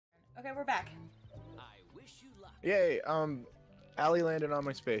Okay, we're back. Yay, Allie landed on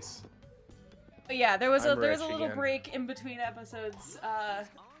my space. But yeah, there was a rich little again. break in between episodes,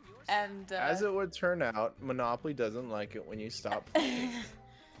 and As it would turn out, Monopoly doesn't like it when you stop playing.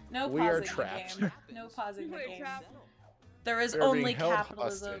 no We pausing are the trapped. game. No pausing the We're game. trapped. There is We are being only held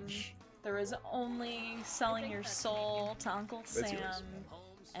capitalism. hostage. There is only selling your soul to Uncle That's Sam yours.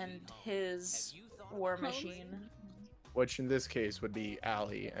 and his war machine. Which in this case would be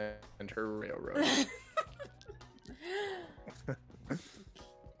Allie and her railroad.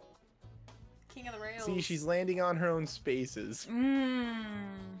 King of the rails. See, she's landing on her own spaces. Mmm.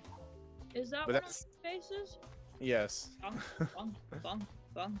 Is that But one of that's- the spaces? Yes. Bong, bong, bong,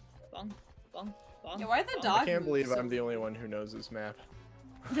 bong, bong, bong, bong. Yeah, why the bong. dog? I can't believe moves so- I'm the only one who knows this map.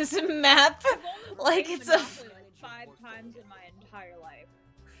 This map, I've only like played it's a. Monopoly like 5 times in my entire life.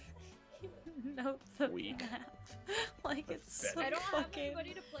 Note the Weak. map. Like it's so I don't have fucking.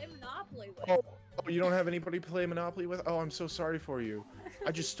 anybody to play Monopoly with. Oh, you don't have anybody to play Monopoly with? Oh, I'm so sorry for you.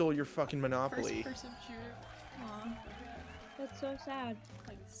 I just stole your fucking Monopoly. First person shooter. Aw, that's so sad.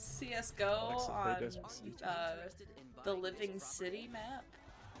 Like CS:GO Alexa, on play Despacito. the Living City map.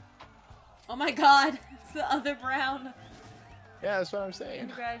 Oh my god, it's the other brown. Yeah, that's what I'm saying.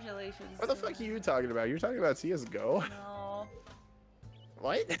 Congratulations. What the fuck are you talking about? You're talking about CSGO? No.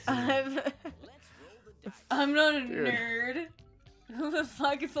 What? I'm not a Dude. nerd. Who the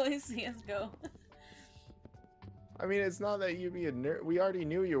fuck plays CS:GO? I mean, it's not that you be a nerd. We already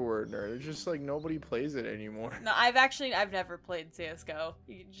knew you were a nerd. It's just like nobody plays it anymore. No, I've never played CS:GO.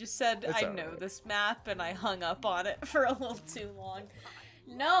 You just said It's I know alright. this map and I hung up on it for a little too long.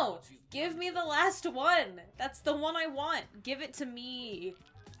 No, give me the last one. That's the one I want. Give it to me.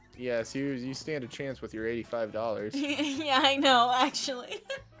 Yes, you stand a chance with your $85. Yeah, I know, actually.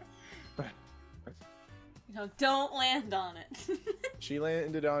 No, don't land on it. She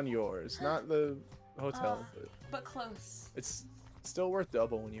landed on yours, not the hotel, but But close. it's still worth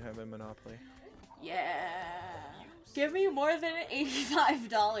double when you have a Monopoly. Yeah. Give me more than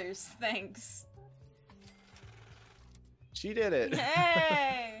 $85, thanks. She did it.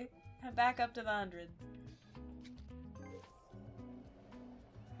 Hey! I'm back up to the 100.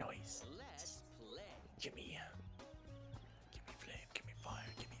 Noise. Give me flame, give me fire,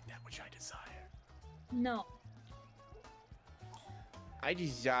 give me that which I desire. No. I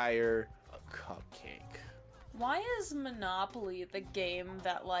desire a cupcake. Why is Monopoly the game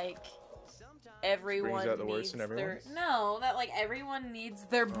that, like, everyone Brings out the needs worst in everyone? No, that, like, everyone needs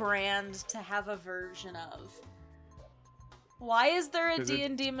their brand to have a version of. Why is there a 'Cause it-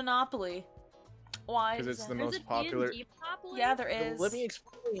 D&D Monopoly? Why? Because is it's the there- most There's a popular. D&D Monopoly? Yeah, there is. Let me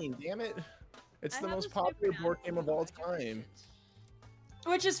explain, damn it. It's I the have most a popular Super board game of all time.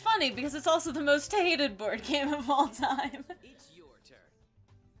 Which is funny, because it's also the most hated board game of all time. It's your turn.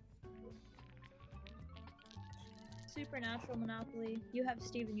 Supernatural Monopoly. You have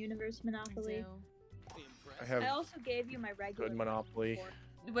Steven Universe Monopoly. I have I also gave you my regular good Monopoly.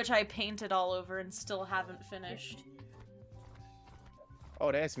 board. Which I painted all over and still haven't finished.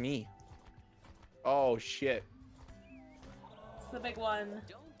 Oh, that's me. Oh, shit. It's the big one.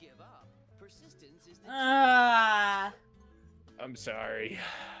 Don't give up. Persistence is the Ah, I'm sorry.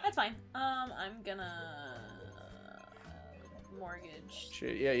 that's fine. I'm gonna mortgage.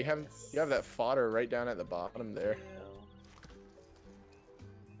 Shit, yeah, you have that fodder right down at the bottom there.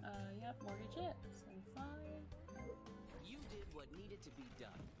 Yep, mortgage it. So fine. You did what needed to be done.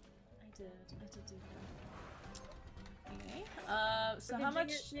 I did do that. Okay. So how Mortgaging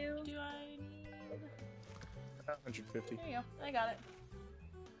much it new. do I need? 150. There you go. I got it.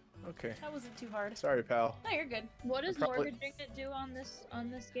 Okay. That wasn't too hard. Sorry, pal. No, you're good. What does Probably- mortgaging it do on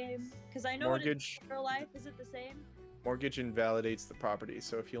this game? Because I know Mortgage what it is in real life. Is it the same? mortgage invalidates the property.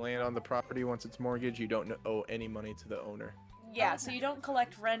 So if you land on the property once it's mortgaged, you don't owe any money to the owner. Yeah, Okay. so you don't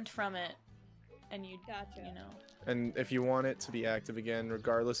collect rent from it, and you Gotcha. know. And if you want it to be active again,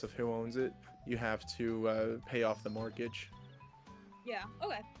 regardless of who owns it, you have to pay off the mortgage. Yeah.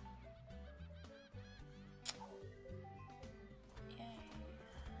 Okay.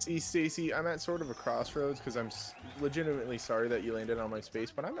 See, Stacy, I'm at sort of a crossroads because I'm legitimately sorry that you landed on my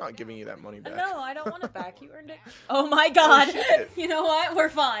space, but I'm not giving you that money back. No, I don't want it back. You earned it. Oh my god! shit. You know what? We're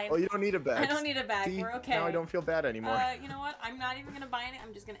fine. Oh, you don't need it back. I don't need it back. See, We're okay. Now I don't feel bad anymore. You know what? I'm not even gonna buy it.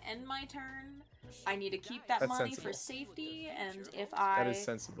 I'm just gonna end my turn. I need to keep that That's money sensible. for safety, and if That I is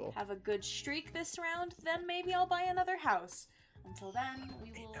sensible. have a good streak this round, then maybe I'll buy another house. Until then, we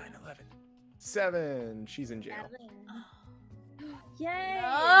 8, will. 9, 11. 7. She's in jail. Yay!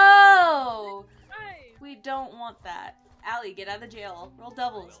 No! Right. We don't want that. Allie, get out of jail. Roll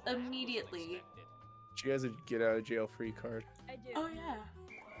doubles immediately. She has a get out of jail free card. I do. Oh yeah.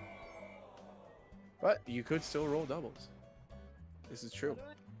 But you could still roll doubles. This is true.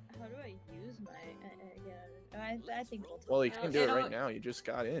 How do I use my? I think we'll. Well, you can do it It'll- right now. You just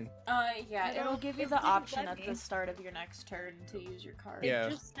got in. Yeah, I it'll don't- give you it the didn't option let at me. the start of your next turn to use your card. Yeah.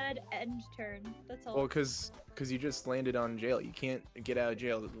 It just said end turn. That's all. Well, because you just landed on jail. You can't get out of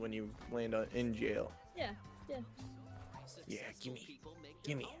jail when you land in jail. Yeah. Yeah, Successful gimme. people make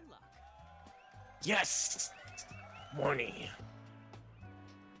Gimme. their own luck. Yes! Money.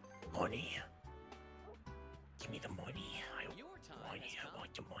 Money. Give me the money. Your time has come. I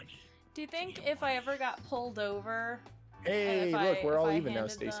want the money. Do you think if I ever got pulled over, Hey, if look, we're if all I even now,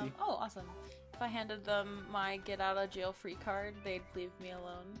 handed Stacy. them- Oh, awesome. If I handed them my get out of jail free card, they'd leave me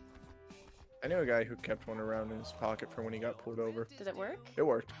alone. I knew a guy who kept one around in his pocket for when he got pulled over. Did it work? It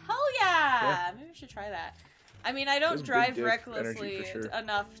worked. Hell yeah! Maybe we should try that. I mean, I don't There's big drive dick recklessly energy for sure.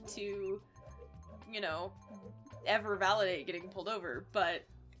 enough to, you know, ever validate getting pulled over, but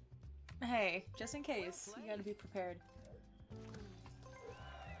hey, just in case, you gotta be prepared.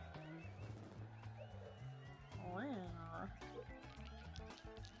 Wow.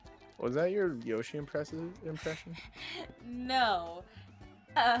 Was that your Yoshi impression? No.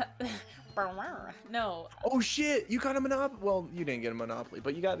 No. Oh shit! You got a monopoly. Well, you didn't get a monopoly,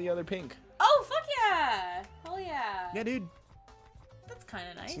 but you got the other pink. Oh, fuck yeah! Hell yeah! Yeah, dude. That's kind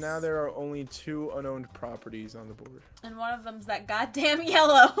of nice. So now there are only 2 unowned properties on the board. And one of them's that goddamn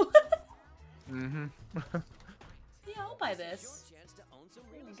yellow. Mm-hmm. Yeah, I'll buy this. Your chance to own some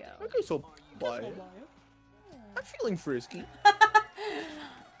There real we estate. go. Okay, so buy it. I'm feeling frisky.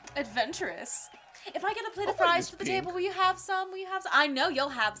 Adventurous. If I get a plate I'll of buy fries this for the pink. table, will you have some? Will you have some? I know you'll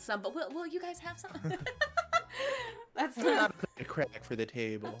have some, but will you guys have some? That's I'm the not a crack for the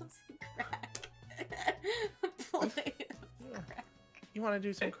table. crack. Plate of crack. You want to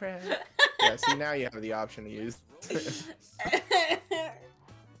do some crack? Yeah, see, now you have the option to use.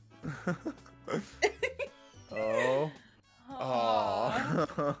 Oh. Aw.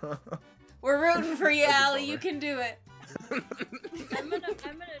 Oh. We're rooting for you, That's a Allie. You bummer. can do it. I'm gonna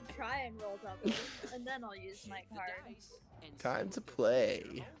try and roll doubles, and then I'll use my The card. dice and Time see to what play.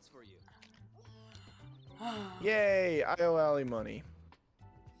 future holds for you. Yay! I owe Allie money.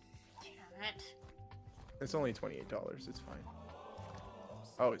 Damn it. It's only $28. It's fine.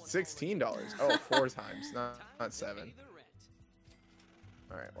 Oh, it's $16. Oh, 4 times, Time not to 7. pay the rent.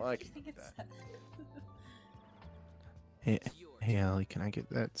 All right. Well, I I can think get it's that. Hey, Your hey, Allie, can I get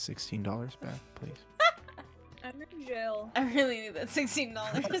that $16 back, please? I'm in jail. I really need that $16.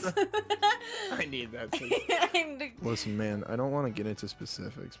 I need that. I Listen, man, I don't want to get into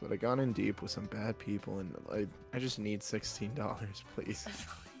specifics, but I got in deep with some bad people, and I just need $16, please.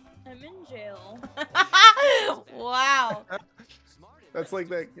 I'm in jail. Wow. Smart That's like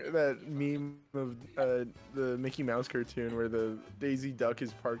that meme of the Mickey Mouse cartoon where the Daisy Duck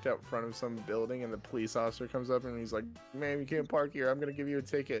is parked out front of some building and the police officer comes up and he's like, "Man, you can't park here. I'm gonna give you a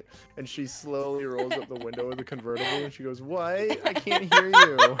ticket." And she slowly rolls up the window of the convertible and she goes, "What? I can't hear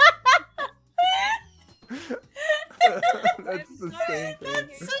you." That's the same thing.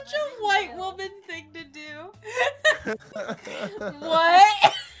 That's such a white woman thing to do.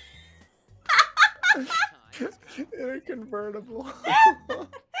 What? In a convertible.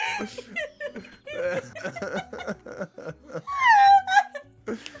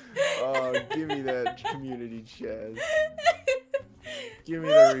 Oh, give me that community chest. Give me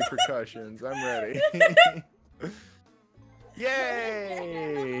the repercussions. I'm ready.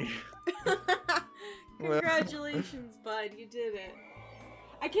 Yay! Congratulations, bud. You did it.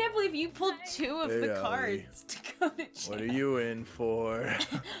 I can't believe you pulled 2 of Hey, the Allie. cards to go to jail. What are you in for?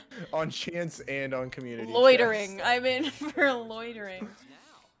 On chance and on community Loitering. chest. I'm in for loitering.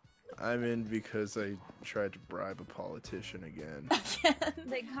 I'm in because I tried to bribe a politician again.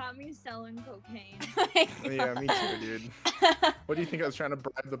 They caught me selling cocaine. Yeah, me too, dude. What do you think I was trying to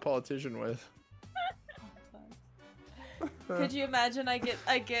bribe the politician with? Could you imagine I get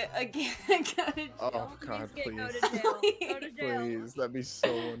go to jail? Oh God, Please please, go to jail. Go to jail. please, that'd be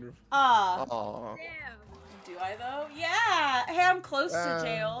so wonderful. Ah, Aw. Damn. do I though? Yeah. Hey, I'm close to Ah.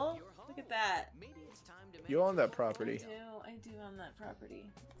 jail. You're home. Look at that. Maybe it's time to make You own that I property. do own that property.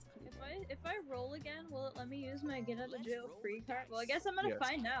 It's pretty If I roll again, will it let me use my get out of jail free card? Well, I guess I'm gonna Yes.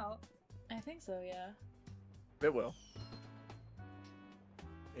 find out. I think so, yeah. It will.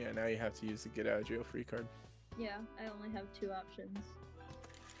 Yeah, now you have to use the get out of jail free card. Yeah, I only have 2 options.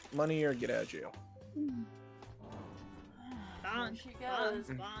 Money or get out of jail. There Bonk, she bonk, goes.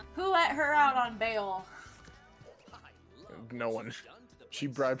 bonk. Who let her out on bail? I love No what one. you've done to the She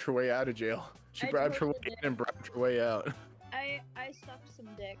place. bribed her way out of jail. She I bribed her way totally in and bribed her way out. I sucked some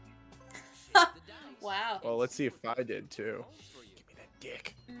dick. The dice Wow. Well, let's see if I did too. holds for you. Give me that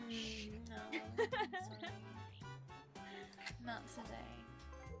dick. No. Not today.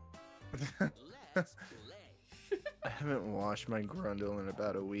 Let's play. I haven't washed my grundle in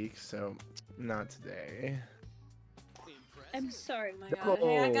about a week, so not today. I'm Impressive. sorry. Oh my god.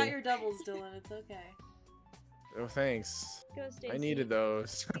 Hey, I got No. your doubles, Dylan. It's okay. Oh, thanks. Go, Stacy. I needed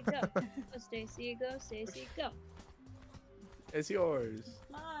those. Go. Go, Stacy. Go, Stacy. Go. It's yours.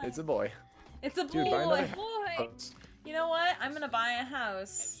 Mine. It's a boy. It's a Dude, boy. buy another Boy. house. You know what? I'm gonna buy a Have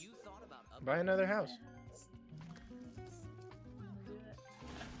house. you thought about Buy another house. Do it.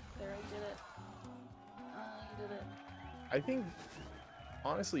 There, I did it. You did it. I think,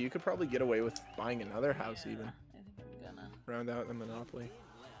 honestly, you could probably get away with buying another house Yeah, even. I think I'm gonna. Round out the monopoly.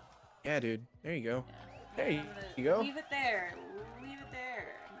 Yeah, dude. There you go. Yeah. There I'm gonna you go. Leave it there. Leave it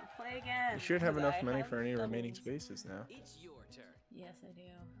there. I'm gonna play again. You should have because enough I money have for any remaining doubles. spaces now. It's your turn. Yes, I do.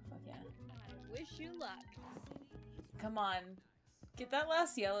 Fuck yeah. I wish you luck. Come on. Get that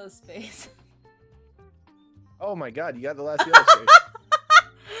last yellow space. Oh my god, you got the last yellow space.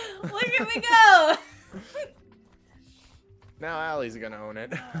 Look at me go! Now Allie's gonna own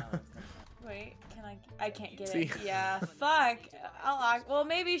it. Wait, can I can't get See? it. Yeah, fuck. Well,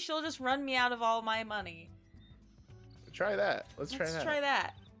 maybe she'll just run me out of all my money. Try that. Let's try that. Try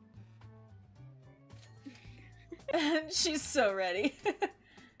that. She's so ready.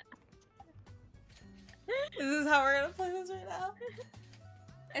 Is this how we're gonna play this right now?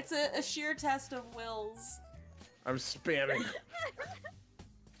 It's a sheer test of wills. I'm spamming.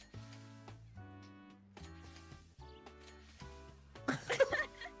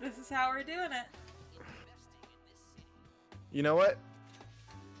 This is how we're doing it. You know what?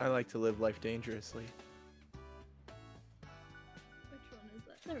 I like to live life dangerously. Which one is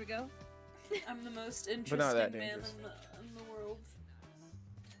that? There we go. I'm the most not interesting that man dangerous. in the world.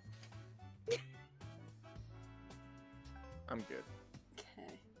 I'm good.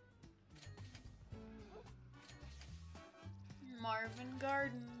 Okay. Marvin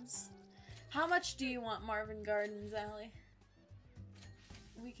Gardens. How much do you want Marvin Gardens, Allie?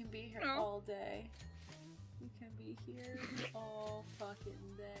 We can be here No. all day. We can be here all fucking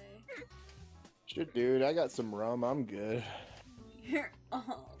day. Sure, dude. I got some rum. I'm good. Here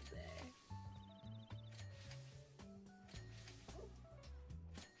all day.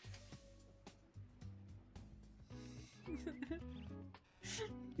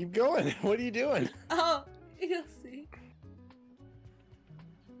 Keep going. What are you doing? Oh, you'll see.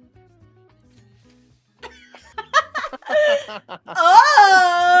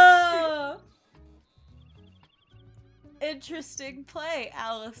 Oh! Interesting play,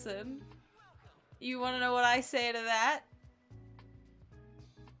 Allison. You want to know what I say to that?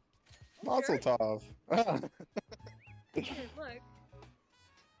 Mazel tov. Here, look.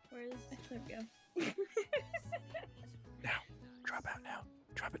 Where's... There we go. Now, drop out now.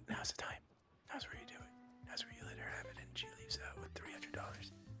 Drop it. Now's the time. Now's where you do it. Now's where you let her have it, and she leaves out with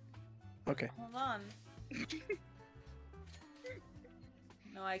 $300. Okay. Hold on.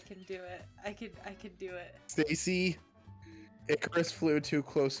 No, I can do it. I could do it. Stacy, Icarus flew too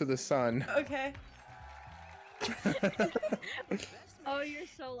close to the sun. Okay. Oh, you're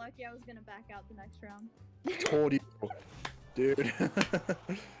so lucky. I was gonna back out the next round. Told you, dude.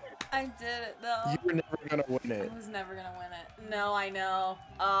 I did it though. You were never gonna win it. I was never gonna win it. No, I know.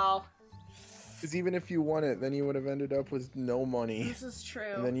 Oh, Because even if you won it, then you would have ended up with no money. this is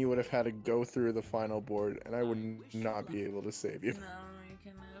true. And then you would have had to go through the final board, and I would not be able to save you. No, you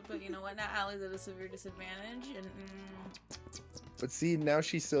can. But you know what? Now Allie's at a severe disadvantage, and But see, now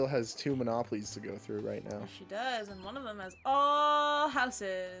she still has 2 monopolies to go through right now. she does, and one of them has all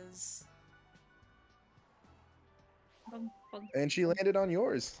houses. Bunk, bunk, And she landed on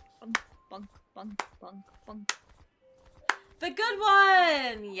yours. bunk, bunk, bunk, bunk, bunk. The good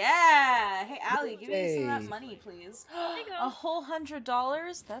one! Yeah! Hey, Allie, give me some of that Yay. money, please. you go. A whole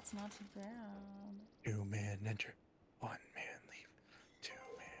 $100? That's not too bad. 2 man enter, 1 man leave. 2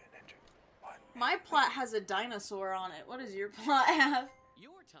 man enter, 1 man My plot has a dinosaur on it. What does your plot have?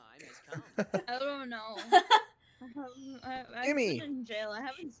 Your time has come. I don't know. I've Gimme. been in jail. I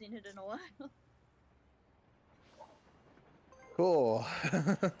haven't seen it in a while. Cool.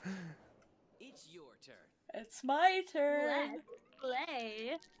 It's your turn. It's my turn. Let's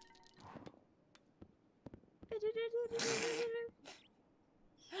play.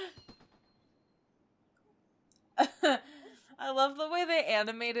 I love the way they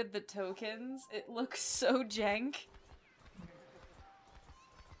animated the tokens. It looks so jank.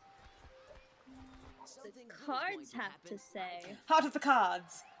 Something good is going Cards to have happen. to say. Heart of the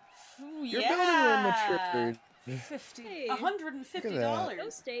cards. Ooh, Your yeah. building room matured. 50, Hey. $150. Go,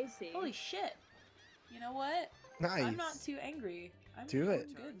 Stacy. Holy shit. You know what? Nice. I'm not too angry. I'm Do feeling it.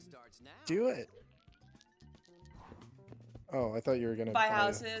 Good. Turn starts now. Do it. Oh, I thought you were gonna buy buy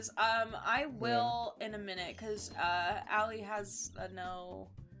houses. I will in a minute, cause Allie has a no.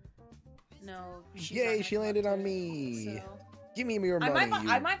 She's not Yay, gonna she come up landed to on it, me. so- Give me your I money,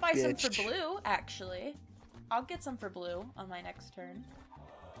 might buy some for bitch. blue, actually. I'll get some for blue on my next turn.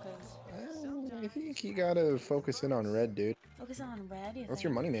 Cause I think you gotta focus in on red, dude. focus on red. You What's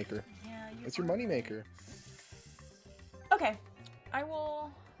your think? moneymaker? Yeah, What's your moneymaker? Okay, I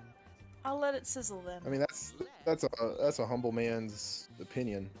will. I'll let it sizzle then. I mean, that's a humble man's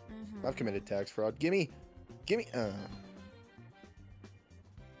opinion. Mhm. I've committed tax fraud. Gimme.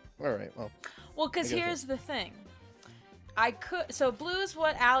 All right. Well. Well, because I guess here's the thing. So blue's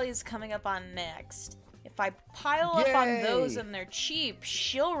what Allie's coming up on next. If I pile up on those Yay! and they're cheap,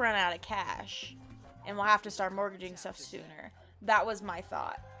 she'll run out of cash. And we'll have to start mortgaging stuff sooner. That was my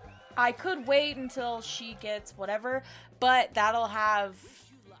thought. I could wait until she gets whatever, but that'll have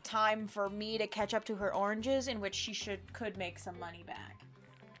time for me to catch up to her oranges, in which she could make some money back.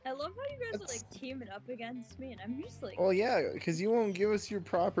 I love how you guys are like teaming up against me, and I'm just like. Well, yeah, because you won't give us your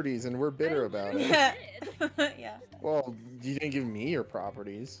properties, and we're bitter about it. Did. Yeah. Well, you didn't give me your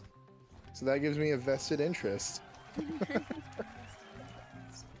properties, so that gives me a vested interest.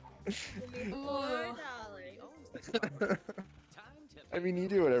 $4. I mean, you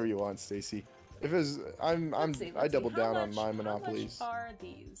do whatever you want, Stacy. If it's, I doubled down on my monopolies. How much are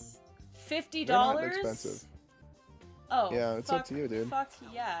these? $50? They're not expensive. Oh, Yeah, it's up to you, dude. Fuck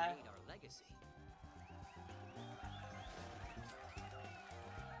yeah. Our legacy.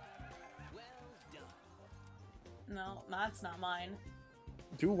 Well done. No, that's not mine.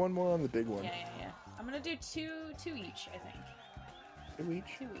 Do one more on the big one. Yeah. I'm gonna do two each, I think. Two each.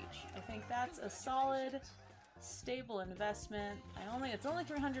 Two each. I think that's a solid, stable investment. It's only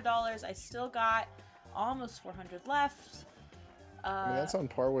 $300. I still got almost 400 left. I mean, that's on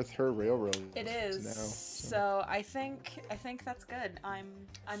par with her railroad. It is. Now, So I think that's good. I'm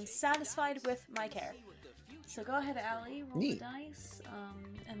satisfied with my care. So go ahead, Allie. Roll Neat. the dice.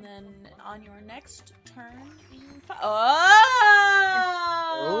 And then on your next turn, oh!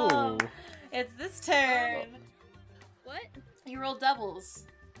 It's this turn. What? You roll doubles.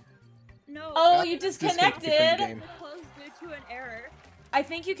 No. Oh, you Disconnected from the disconnected. game. Closed due to an error. I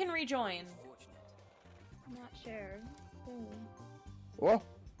think you can rejoin. I'm not sure. Well,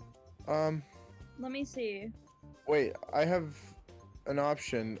 Let me see. wait. I have an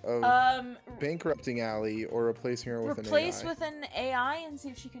option of bankrupting Allie or replacing her with Replace an AI. with an AI and see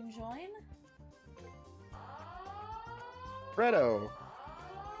if she can join. Freddo.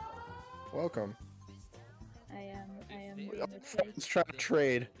 Welcome. I am Let's try to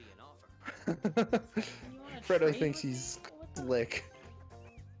trade. You wanna Freddo trade thinks with he's me? What the- slick.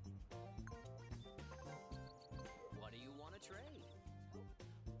 What do you want to trade?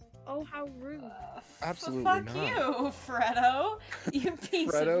 Oh, how rude. Absolutely fuck not. you, Freddo. You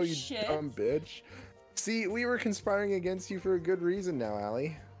piece Freddo, of you shit. dumb bitch. See, we were conspiring against you for a good reason now,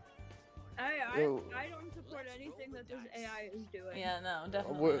 Allie. I Yo. don't support anything that this AI is doing. Yeah, no,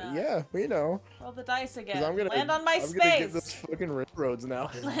 definitely not. Yeah, we know. Roll the dice 'Cause again. I'm gonna Land on my I'm gonna get those space. fucking railroads now.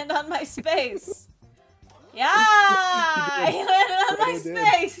 Land on my space. Yeah! You landed on my Freddo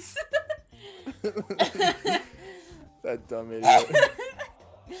did. space. That dumb idiot.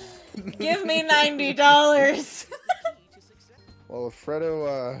 Give me $90. Well, if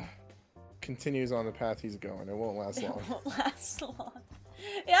Freddo continues on the path he's going, it won't last It long. won't last long.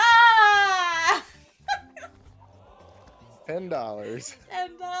 Yeah! $10. $10.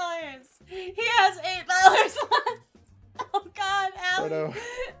 He has $8 left. Oh God, Allie. Freddo.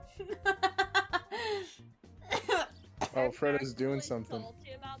 Oh, I'm Freddo's doing actually something.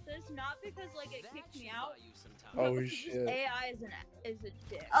 salty about this, not because like it kicked me out. Oh, but because this shit. AI is a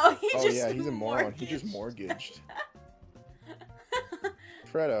dick. Oh, he Oh just yeah, he's a moron. He just mortgaged.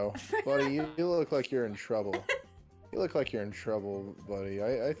 Freddo, buddy, you look like you're in trouble. You look like you're in trouble, buddy.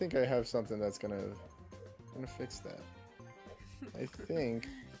 I think I have something that's gonna fix that. I think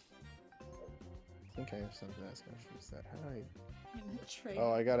I have something that's gonna fix that. How do I? Trade.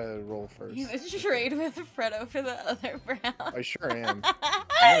 Oh, I gotta roll first. You would trade with Freddo for the other brown. I sure am.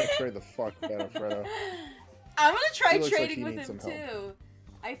 I'm gonna trade the fuck out of Freddo. I'm gonna try He looks like trading he with needs him some help. too.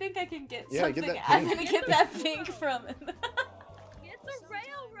 I think I can get Yeah, get something. that I'm pink. gonna get that pink from him. Get the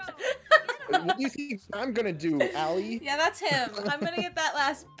railroad. What do you think I'm gonna do, Allie? Yeah, that's him. I'm gonna get that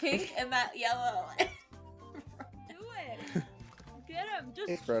last pink and that yellow. Do it. Get him. Just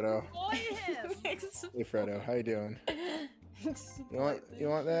Hey, Freddo. destroy him. Hey, Freddo, how you doing? You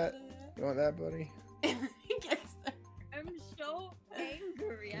want that? You want that, buddy? He gets there. I'm so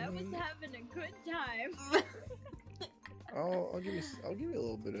angry. I was having a good time. I'll give you a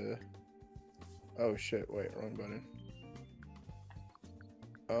little bit of. Oh shit! Wait, wrong button.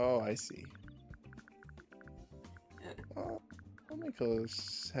 Oh, I see. I'll make a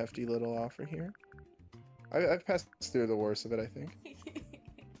hefty little offer here. I've passed through the worst of it, I think.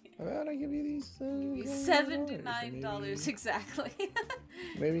 How about I give you these $79 exactly.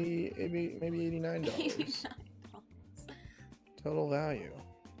 maybe $89. $89. Total value.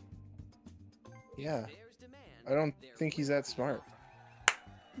 Yeah. There's demand, I don't think he's that smart.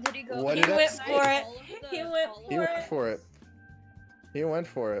 Did he go? What He did I went say? for it. All of the- He went all of He the- went for it. He went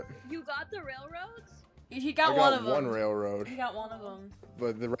for it. You got the railroads? He got I one got of one them. railroad, He got one of them.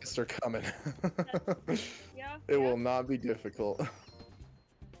 but the rest are coming. Yeah. It will not be difficult.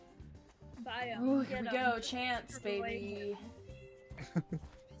 Buy 'em. Ooh, here Get we 'em. go. Chance, Triple A. baby.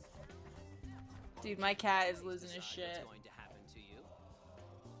 Dude, my cat is losing his shit. what's going to happen to you.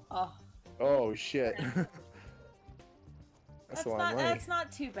 Oh. Oh shit. That's a lot of money. That's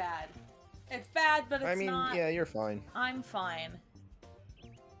not too bad. It's bad, but it's I mean, not. yeah, you're fine. I'm fine.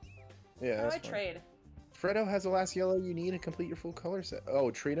 Yeah, How do I that's fine. trade? Freddo has the last yellow you need to complete your full color set.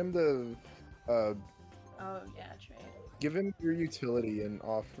 Oh, trade him the, Oh yeah, trade. give him your utility and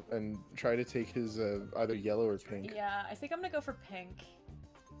try to take his either yellow or pink. Yeah, I think I'm gonna go for pink.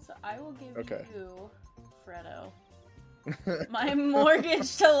 So I will give Okay. you, Freddo, my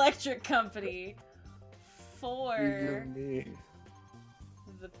mortgaged electric company for You give me-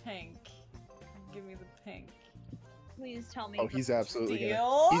 the pink. Give me the pink. Please tell me. Oh, he's absolutely Deal?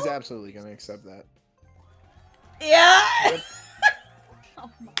 gonna. He's absolutely gonna accept that. Yeah. Oh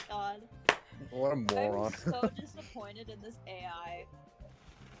my god. What a moron! I'm so disappointed in this AI.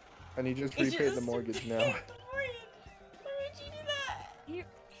 And he just He repaid the just mortgage paid now. the mortgage. Why would you do that?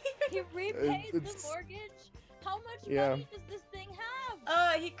 He repaid the It's- mortgage? How much Yeah. money does this thing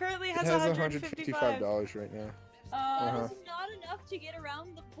have? He currently It has has $155. $155 right now. That Uh-huh. is not enough to get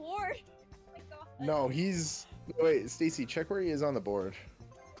around the board. Oh my god. No, he's. Wait, Stacy, check where he is on the board.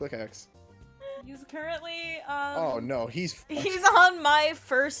 Click X. He's currently Oh no, he's. he's on my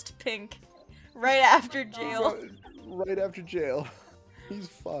first pink, right after He's jail. on- right after jail. He's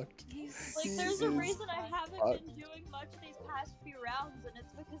fucked. He's Like, He there's a is reason I haven't fucked. been doing much these past few rounds, and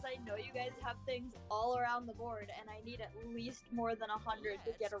it's because I know you guys have things all around the board, and I need at least more than 100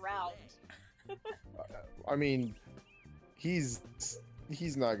 to get around. I mean, he's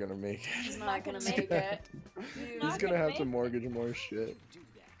not gonna make it. He's not gonna make it. He's Not gonna gonna have to make mortgage more shit.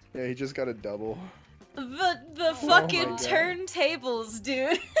 Yeah, he just got a double. The Oh fucking my God. turntables,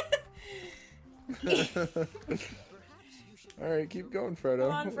 dude. All right, keep going, Freddo.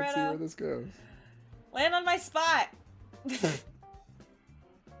 Come on, Let's see Freddo. where this goes. Land on my spot.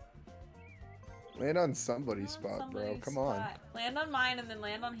 Land on somebody's Land on spot, bro. somebody's Come on. spot. Land on mine and then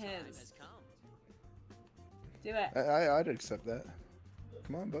land on his. Has come. Do it. I'd accept that.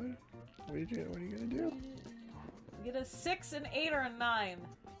 Come on, bud. What are you gonna do? Get a 6, an 8, or a 9.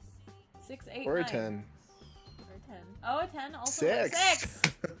 6, 8, Or a 9. 10. Or a 10. Oh, a 10. Also a 6. 6.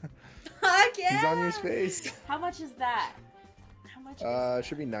 Fuck yeah! He's on your space. How much is that? How much is It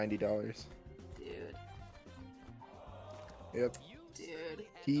should be $90. Dude. Yep. Dude.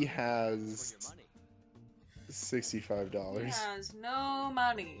 He has $65. He has no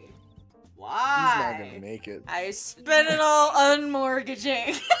money. He's Why? not gonna make it. I spent it all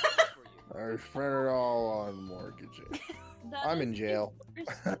unmortgaging. I spent it all on mortgaging. That I'm is in jail. the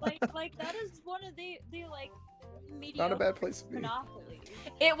worst- like that is one of the like mediocre Not a bad place to be. monopolies.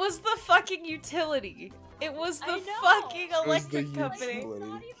 It was the fucking utility. It was the I know. fucking was the electric Like, company. it's Utility.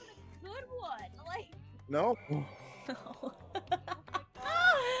 not even a good one. Like, No.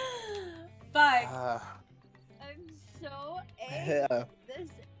 Fuck. I'm so Yeah. this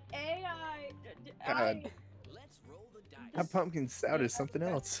AI. God. Let's roll the dice. That pumpkin stout is something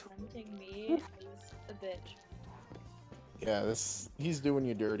else. Tempting me is a bitch. Yeah, he's doing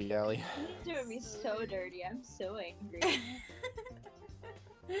you dirty, Allie. He's doing me so dirty. I'm so angry.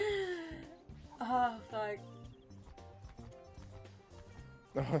 Oh fuck.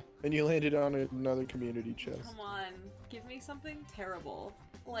 And you landed on another community chest. Come on. Give me something terrible.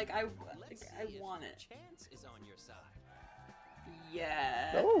 Like I Let's I see if want it. Chance is on your side.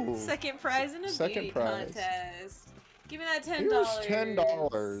 Yeah. Oh. Second prize in a Second beauty prize. contest. Give me that $10. Here's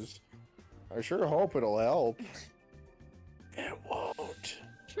 $10. I sure hope it'll help. It won't.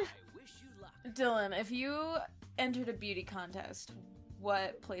 I wish you luck. Dylan, if you entered a beauty contest,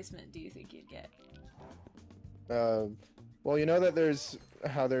 what placement do you think you'd get? Well, you know that there's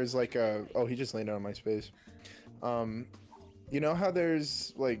like a. Oh, he just landed on my space. You know how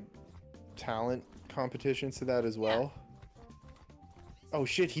there's like talent competitions to that as well? Oh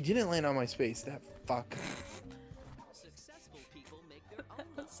shit, he didn't land on my space. That fuck. Successful people make their own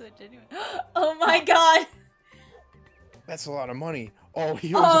That's so genuine. Oh my god! That's a lot of money. Oh,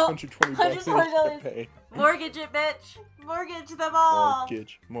 he owes Oh, $120 and he $120. can't pay. Mortgage it, bitch. Mortgage them all.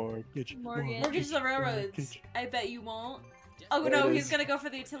 Mortgage. Mortgage. Mortgage the railroads. mortgage. I bet you won't. Oh There no, it he's is. gonna go for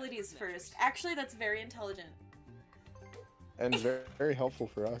the utilities first. Actually, that's very intelligent. And very, very helpful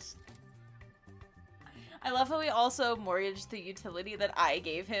for us. I love how he also mortgaged the utility that I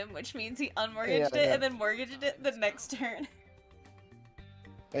gave him, which means he unmortgaged Yeah, it yeah. and then mortgaged it the next turn.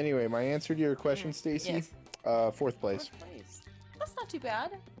 Anyway, my answer to your question, Stacy, Yes. 4th place. Fourth place. That's not too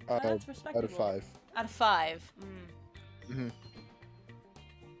bad. Out That's of respectable. 5. Out of 5. Mm-hmm.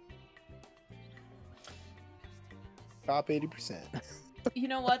 Top 80%. You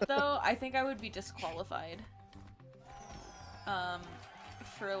know what though? I think I would be disqualified.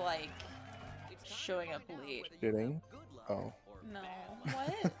 For like showing up late. Shitting? Oh. No.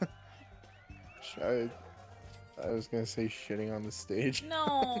 What? I was gonna say shitting on the stage.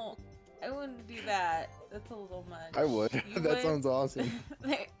 No. I wouldn't do that. That's a little much. I would. You That would? sounds awesome.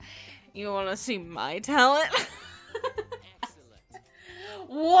 You want to see my talent? Excellent.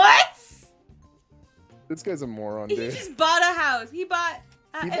 What? This guy's a moron, He dude. just bought a house. He bought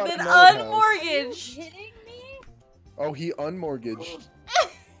and bought then another house. Are you unmortgaged. kidding me? Oh, he unmortgaged.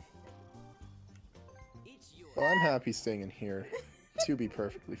 It's yours. Well, I'm happy staying in here, to be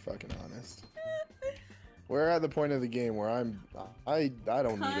perfectly fucking honest. We're at the point of the game where I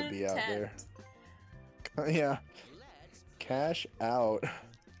don't need to be out there. Yeah, Let's cash out.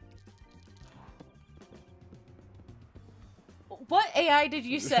 What AI did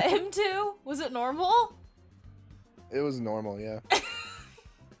you set him to? Was it normal? It was normal, yeah.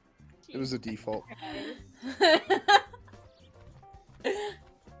 It was a default.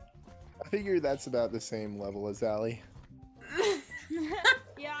 I figure that's about the same level as Ally.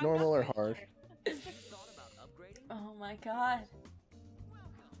 Yeah. I'm Normal or not hard? sure. thought about upgrading. Oh my god.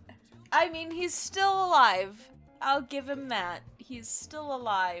 I mean, he's still alive. I'll give him that. He's still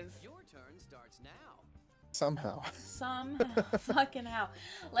alive. Your turn starts now. Somehow. Some fucking how.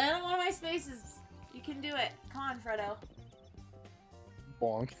 Land on one of my spaces. You can do it. Come on, Freddo.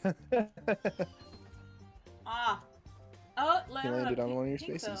 Bonk. Ah. Oh, land He on a landed on pink- one of your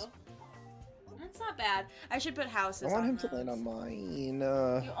pink spaces. though. That's not bad. I should put houses I want on him to land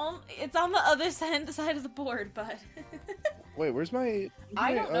those. on mine. It's on the other side of the board, but Wait, where's my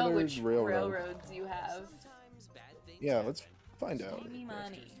I don't know other which railroad? railroads you have. Sometimes bad things Yeah, happen. let's find out. Give me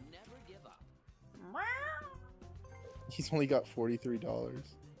money. Never give up. He's only got $43.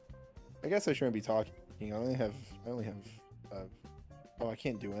 I guess I shouldn't be talking. I only have. Oh, I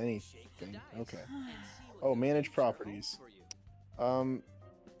can't do anything. Okay. Oh, manage properties.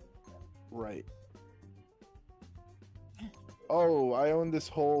 Right. Oh, I own this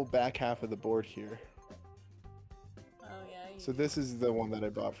whole back half of the board here. Oh yeah. So this is the one that I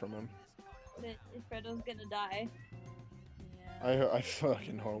bought from him. That Freddo's gonna die. Yeah. I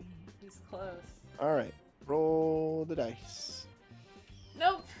fucking hope. He's close. All right, roll the dice.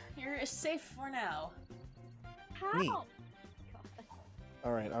 Nope. You're safe for now. How? Neat.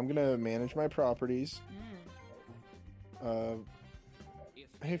 All right, I'm gonna manage my properties.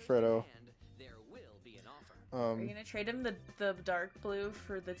 Hey, Freddo. There will be an offer. Are you gonna trade him the dark blue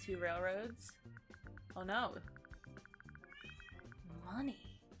for the 2 railroads? Oh no. Money.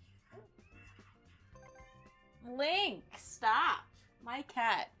 Link, stop. My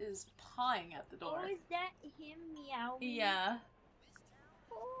cat is pawing at the door. Oh, is that him meowing? Yeah.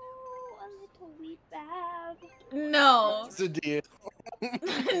 Oh, a little wee bab. No. It's a deal.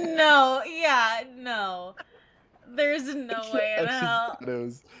 No. Yeah. No. There's no way in hell.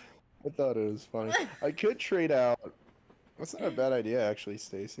 I thought it was funny. I could trade out. That's not a bad idea, actually,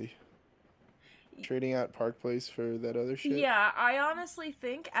 Stacy. Trading out Park Place for that other shit. Yeah, I honestly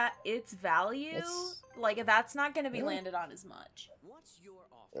think at its value, That's- like that's not gonna be Yeah. landed on as much. What's your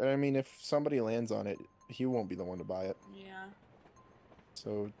offer? I mean, if somebody lands on it, he won't be the one to buy it. Yeah.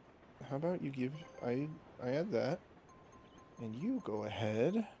 So, how about you give? I add that, and you go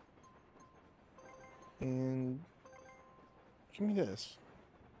ahead and give me this.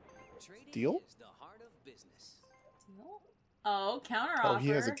 Trading Deal? is the heart of business. Oh, counter Oh, offer. he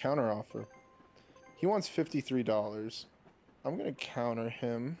has a counter offer. He wants $53. I'm gonna counter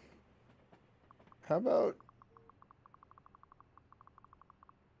him. How about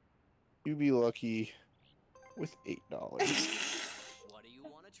you be lucky with $8? What do you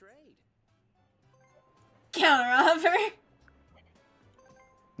want to trade? Counter offer.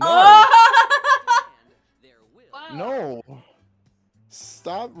 No, Oh! And there will Wow. no.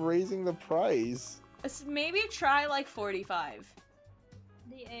 Stop raising the price. Maybe try like 45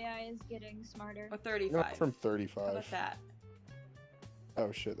 The AI is getting smarter. or No, 35. from How 35. about that?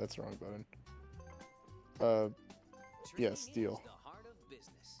 Oh shit, that's the wrong button. Yes, deal. Is the heart of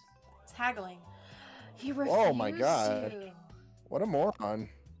business. It's haggling. He refused Oh my God. to. What a moron.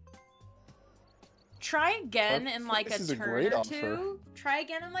 Try again in like This a is a turn great or offer. two. Try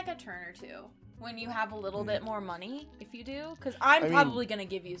again in like a turn or two. When you have a little bit more money, if you do. Because I'm probably going to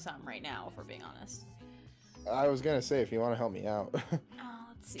give you some right now, if we're being honest. I was gonna say, if you want to help me out. Oh,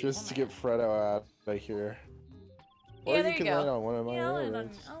 let's see. Just to get Freddo out of here. Or Yeah, you there you could go. land on one of my Yeah,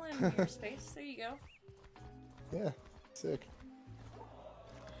 railroads. I'll land on your space. There you go. Yeah, sick.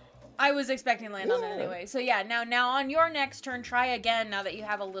 I was expecting to land on it Yeah. anyway. So yeah, now on your next turn, try again now that you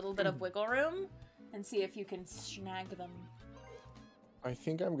have a little bit of wiggle room. And see if you can snag them. I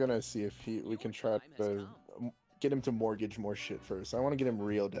think I'm gonna see if we can try to get him to mortgage more shit first. I want to get him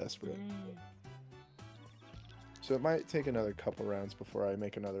real desperate. So it might take another couple rounds before I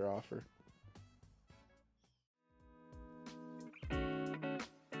make another offer.